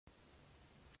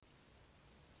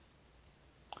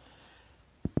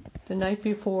The night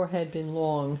before had been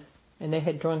long, and they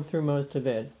had drunk through most of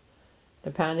it.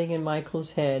 The pounding in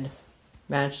Michael's head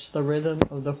matched the rhythm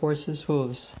of the horse's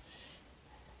hooves,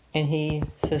 and he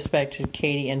suspected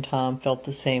Katie and Tom felt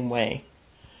the same way.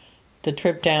 The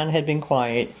trip down had been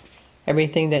quiet.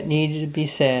 Everything that needed to be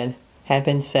said had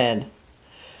been said.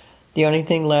 The only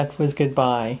thing left was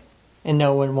goodbye, and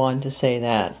no one wanted to say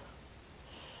that.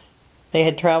 They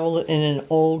had traveled in an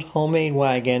old homemade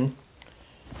wagon.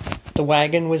 The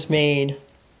wagon was made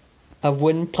of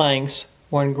wooden planks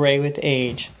worn gray with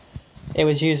age. It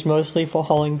was used mostly for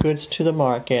hauling goods to the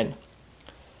market.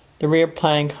 The rear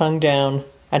plank hung down,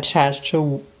 attached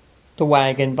to the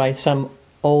wagon by some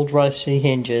old rusty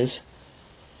hinges.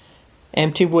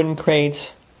 Empty wooden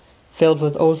crates filled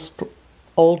with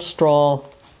old straw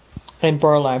and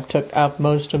burlap took up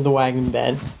most of the wagon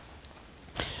bed.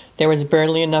 There was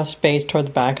barely enough space toward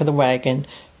the back of the wagon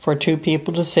for two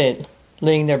people to sit,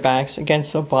 leaning their backs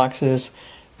against the boxes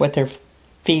with their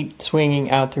feet swinging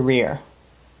out the rear.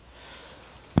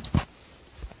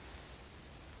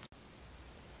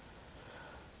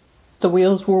 The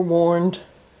wheels were worn.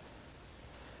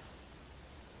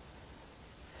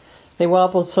 They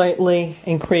wobbled slightly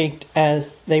and creaked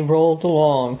as they rolled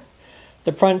along.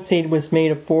 The front seat was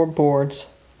made of 4 boards,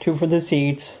 2 for the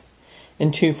seats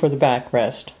and 2 for the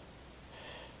backrest.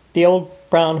 The old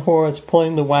brown horse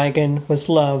pulling the wagon was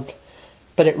loved,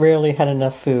 but it rarely had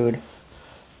enough food.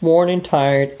 Worn and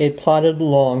tired, it plodded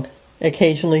along,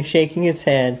 occasionally shaking its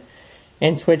head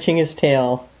and switching its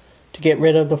tail to get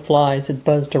rid of the flies that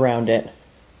buzzed around it.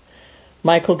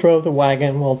 Michael drove the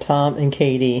wagon while Tom and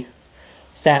Katie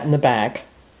sat in the back.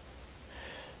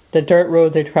 The dirt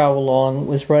road they traveled along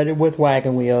was rutted with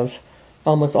wagon wheels,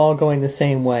 almost all going the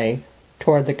same way,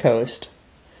 toward the coast.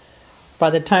 By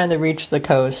the time they reached the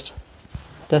coast,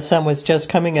 the sun was just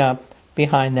coming up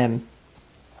behind them,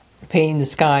 painting the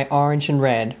sky orange and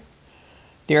red.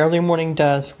 The early morning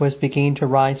dusk was beginning to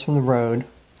rise from the road,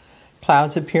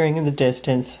 clouds appearing in the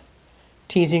distance,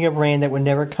 teasing of rain that would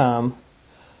never come,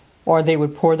 or they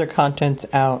would pour their contents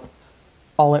out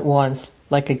all at once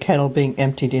like a kettle being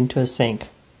emptied into a sink.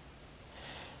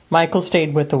 Michael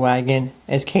stayed with the wagon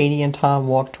as Katie and Tom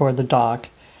walked toward the dock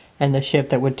and the ship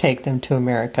that would take them to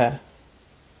America.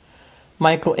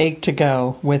 Michael ached to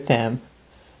go with them,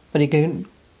 but he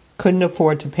couldn't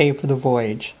afford to pay for the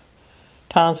voyage.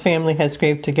 Tom's family had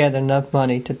scraped together enough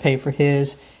money to pay for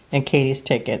his and Katie's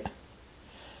ticket.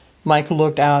 Michael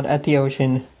looked out at the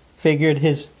ocean, figured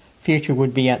his future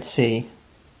would be at sea.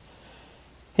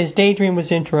 His daydream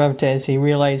was interrupted as he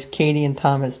realized Katie and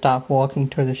Tom had stopped walking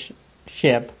toward the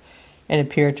ship and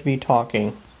appeared to be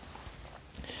talking.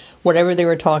 Whatever they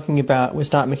were talking about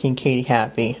was not making Katie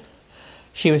happy.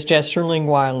 She was gesturing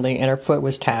wildly and her foot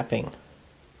was tapping.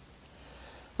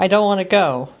 "I don't want to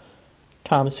go,"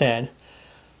 Tom said.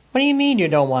 "What do you mean you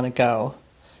don't want to go?"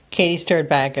 Katie stared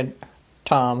back at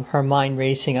Tom, her mind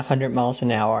racing 100 miles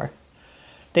an hour.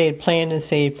 They had planned and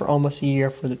saved for almost a year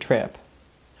for the trip.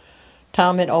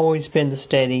 Tom had always been the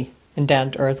steady and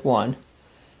down-to-earth one.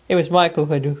 It was Michael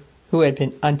who had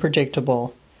been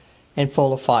unpredictable and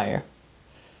full of fire.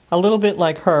 A little bit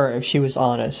like her if she was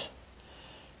honest.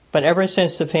 But ever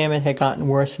since the famine had gotten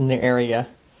worse in the area,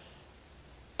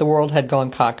 the world had gone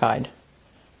cockeyed.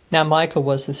 Now Michael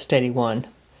was the steady one,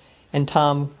 and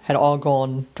Tom had all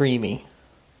gone dreamy.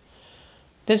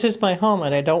 "This is my home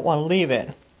and I don't want to leave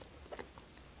it."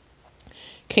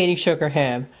 Katie shook her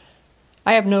head.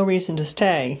 "I have no reason to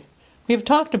stay. We have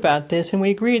talked about this and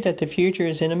we agreed that the future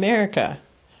is in America.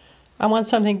 I want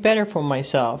something better for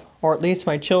myself, or at least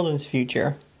my children's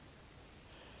future."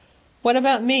 "What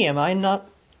about me? Am I not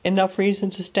enough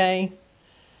reason to stay?"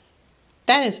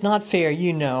 "That is not fair,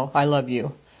 you know. I love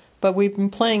you. But we've been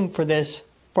playing for this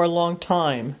for a long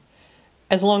time.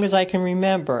 As long as I can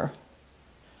remember."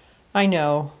 "I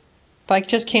know. But I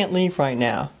just can't leave right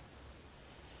now."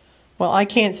 "Well, I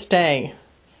can't stay."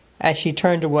 As she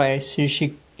turned away so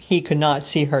he could not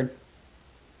see the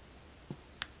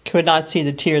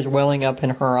tears welling up in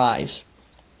her eyes.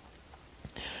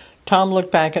 Tom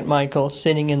looked back at Michael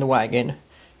sitting in the wagon,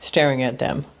 staring at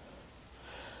them.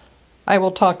 "I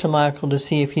will talk to Michael to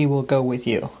see if he will go with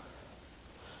you."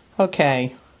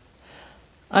 "Okay."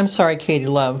 "I'm sorry, Katie,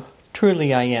 love.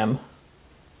 Truly I am."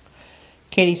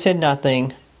 Katie said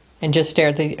nothing and just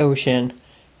stared at the ocean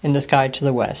and the sky to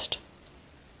the west.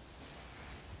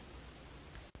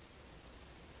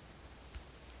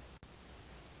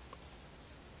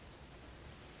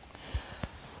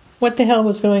 What the hell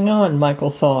was going on,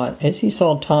 Michael thought, as he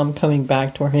saw Tom coming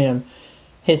back toward him,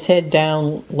 his head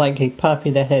down like a puppy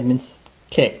that had been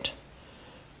kicked.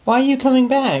 "Why are you coming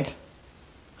back?"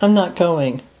 "I'm not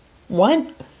going." "What?"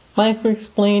 Michael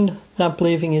explained, not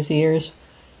believing his ears.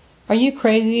 Are you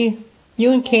crazy?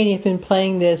 You and Katie have been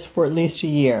playing this for at least a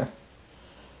year.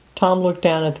 Tom looked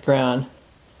down at the ground.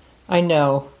 I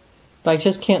know, but I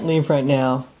just can't leave right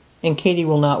now, and Katie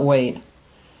will not wait.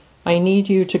 I need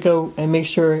you to go and make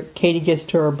sure Katie gets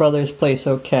to her brother's place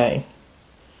okay.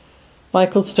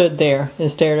 Michael stood there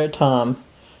and stared at Tom,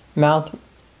 mouth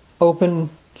open,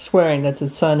 swearing that the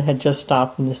sun had just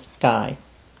stopped in the sky.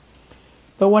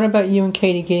 But what about you and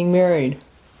Katie getting married?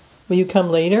 Will you come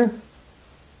later?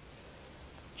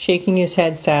 Shaking his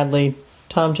head sadly,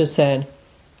 Tom just said,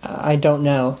 I don't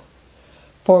know.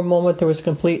 For a moment there was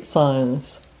complete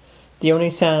silence. The only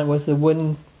sound was the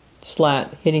wooden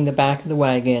slat hitting the back of the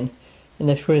wagon and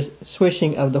the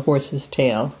swishing of the horse's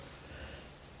tail.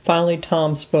 Finally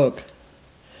Tom spoke.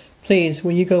 Please,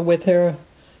 will you go with her?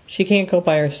 She can't go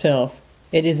by herself.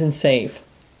 It isn't safe.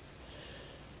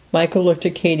 Michael looked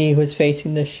at Katie, who was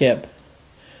facing the ship.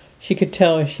 She could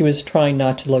tell she was trying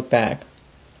not to look back.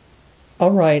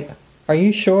 All right. Are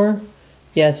you sure?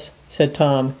 Yes, said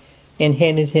Tom, and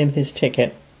handed him his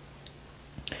ticket.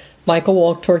 Michael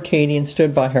walked toward Katie and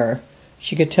stood by her.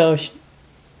 She could tell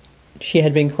she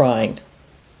had been crying.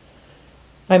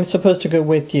 I'm supposed to go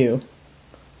with you.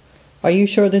 Are you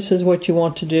sure this is what you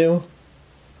want to do?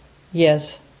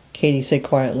 Yes, Katie said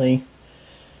quietly.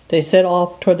 They set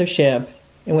off toward the ship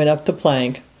and went up the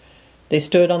plank. They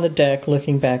stood on the deck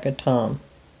looking back at Tom.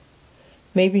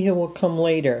 Maybe he will come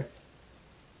later.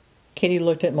 Katie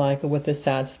looked at Michael with a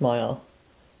sad smile.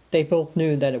 They both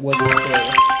knew that it wasn't true.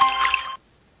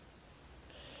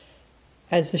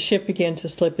 As the ship began to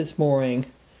slip its mooring,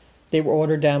 they were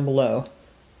ordered down below.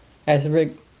 As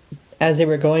they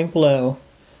were going below,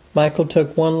 Michael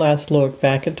took one last look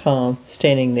back at Tom,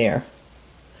 standing there.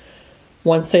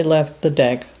 Once they left the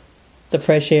deck, the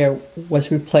fresh air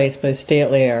was replaced by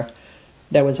stale air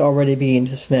that was already beginning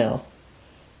to smell.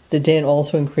 The din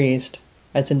also increased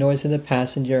as the noise of the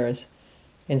passengers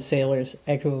and sailors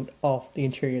echoed off the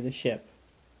interior of the ship.